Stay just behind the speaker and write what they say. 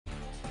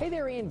Hey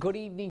there, Ian. Good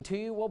evening to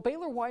you. Well,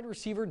 Baylor wide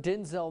receiver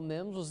Denzel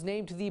Mims was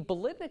named to the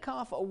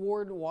Biletnikoff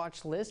Award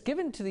watch list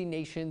given to the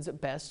nation's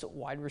best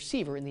wide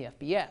receiver in the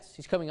FBS.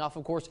 He's coming off,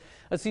 of course,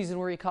 a season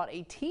where he caught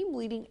a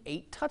team-leading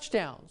 8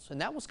 touchdowns.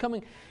 And that was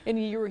coming in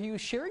a year where he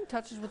was sharing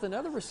touches with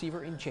another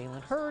receiver in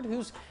Jalen Hurd,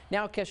 who's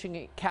now cashing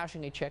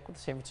a check with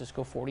the San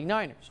Francisco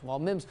 49ers. While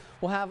Mims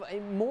will have a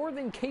more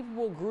than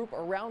capable group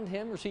around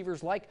him,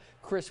 receivers like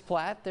Chris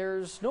Platt,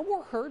 there's no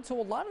more Hurd,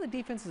 so a lot of the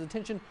defense's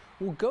attention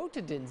will go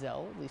to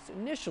Denzel, at least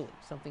initially,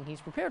 something he's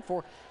prepared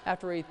for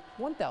after a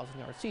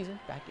 1,000-yard season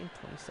back in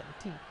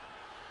 2017.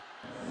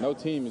 No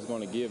team is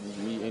going to give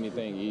me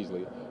anything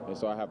easily, and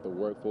so I have to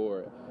work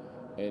for it.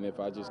 And if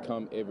I just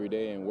come every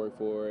day and work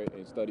for it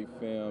and study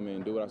film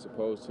and do what I'm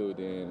supposed to,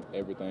 then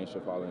everything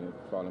should fall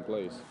in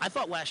place. I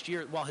thought last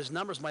year, while his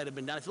numbers might have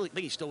been down, I think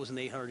he still was in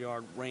the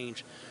 800-yard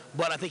range,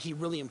 but I think he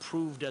really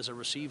improved as a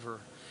receiver.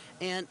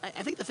 And I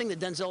think the thing that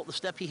Denzel, the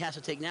step he has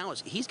to take now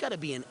is he's got to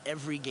be an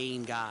every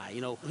game guy.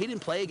 You know, he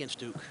didn't play against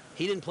Duke.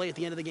 He didn't play at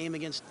the end of the game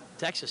against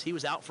Texas. He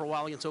was out for a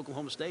while against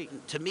Oklahoma State.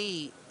 And to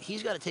me,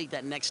 he's got to take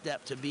that next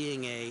step to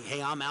being a,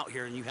 hey, I'm out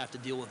here and you have to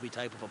deal with me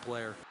type of a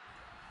player.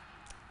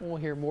 We'll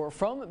hear more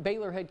from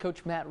Baylor head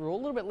coach Matt Rule a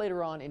little bit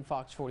later on in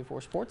Fox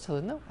 44 Sports. So,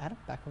 no, Adam,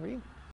 back over to you.